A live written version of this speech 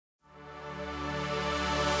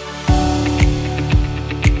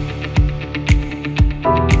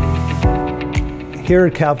Here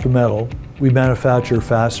at Capital Metal, we manufacture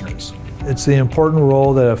fasteners. It's the important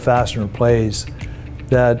role that a fastener plays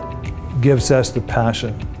that gives us the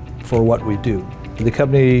passion for what we do. The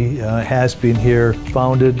company has been here,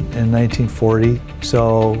 founded in 1940,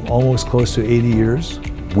 so almost close to 80 years.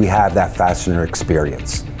 We have that fastener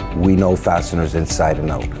experience. We know fasteners inside and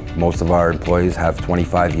out. Most of our employees have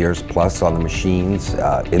 25 years plus on the machines,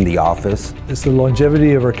 in the office. It's the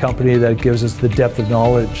longevity of our company that gives us the depth of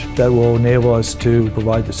knowledge that will enable us to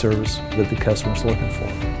provide the service that the customer's looking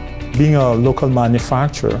for. Being a local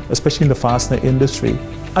manufacturer, especially in the fastener industry,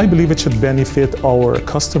 I believe it should benefit our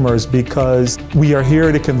customers because we are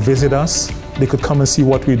here, they can visit us, they could come and see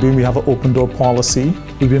what we're doing. We have an open door policy.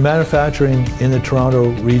 We've been manufacturing in the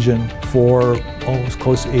Toronto region for almost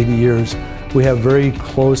close to 80 years. We have very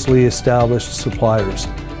closely established suppliers.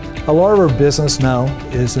 A lot of our business now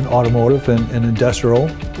is in automotive and industrial.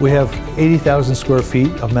 We have 80,000 square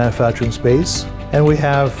feet of manufacturing space, and we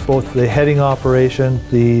have both the heading operation,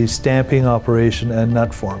 the stamping operation, and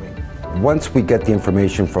nut forming. Once we get the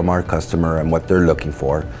information from our customer and what they're looking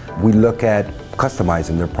for, we look at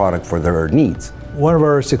customizing their product for their needs. One of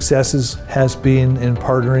our successes has been in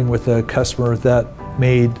partnering with a customer that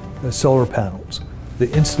made solar panels.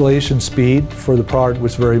 The installation speed for the product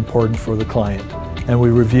was very important for the client, and we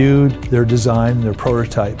reviewed their design, their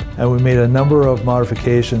prototype, and we made a number of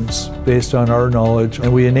modifications based on our knowledge,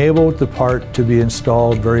 and we enabled the part to be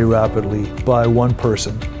installed very rapidly by one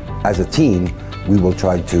person. As a team, we will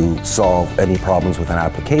try to solve any problems with an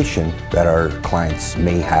application that our clients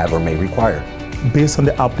may have or may require. Based on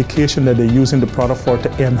the application that they're using the product for to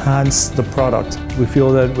enhance the product. We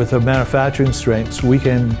feel that with our manufacturing strengths, we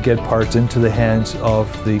can get parts into the hands of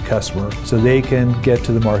the customer so they can get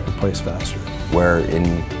to the marketplace faster. Where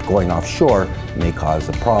in going offshore may cause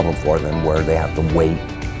a problem for them where they have to wait.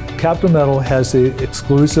 Capital Metal has the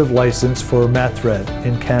exclusive license for mat thread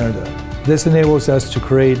in Canada. This enables us to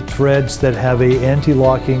create threads that have an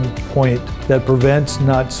anti-locking point that prevents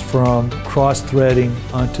nuts from cross-threading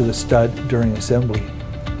onto the stud during assembly.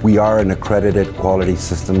 We are an accredited quality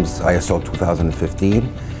systems ISO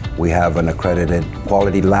 2015. We have an accredited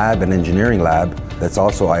quality lab and engineering lab that's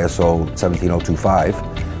also ISO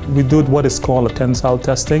 17025. We do what is called a tensile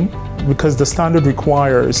testing because the standard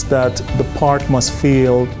requires that the part must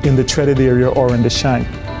fail in the threaded area or in the shank.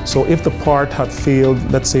 So if the part had failed,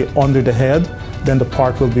 let's say under the head, then the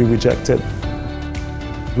part will be rejected.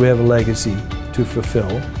 We have a legacy to fulfill,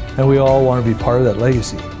 and we all want to be part of that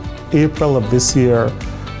legacy. April of this year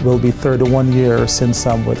will be 31 years since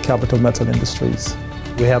I'm with Capital Metal Industries.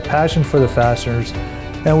 We have passion for the fasteners,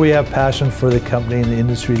 and we have passion for the company and the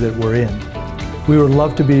industry that we're in. We would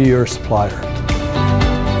love to be your supplier.